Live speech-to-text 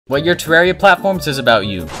What your Terraria platform says about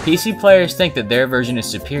you. PC players think that their version is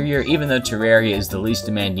superior even though Terraria is the least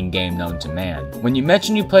demanding game known to man. When you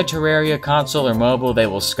mention you play Terraria console or mobile, they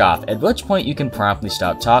will scoff, at which point you can promptly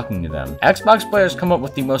stop talking to them. Xbox players come up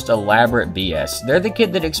with the most elaborate BS. They're the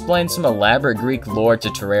kid that explains some elaborate Greek lore to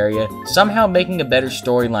Terraria, somehow making a better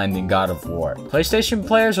storyline than God of War. PlayStation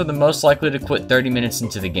players are the most likely to quit 30 minutes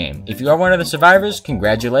into the game. If you are one of the survivors,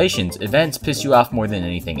 congratulations, events piss you off more than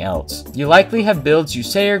anything else. You likely have builds you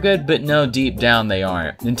say are good, but no, deep down they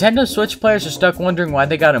aren't. Nintendo Switch players are stuck wondering why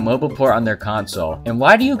they got a mobile port on their console. And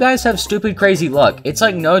why do you guys have stupid crazy luck? It's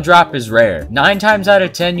like no drop is rare. 9 times out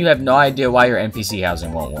of 10 you have no idea why your NPC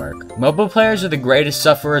housing won't work. Mobile players are the greatest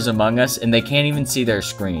sufferers among us and they can't even see their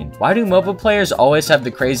screen. Why do mobile players always have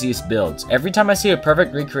the craziest builds? Every time I see a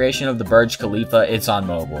perfect recreation of the Burj Khalifa, it's on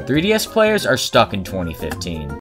mobile. 3DS players are stuck in 2015.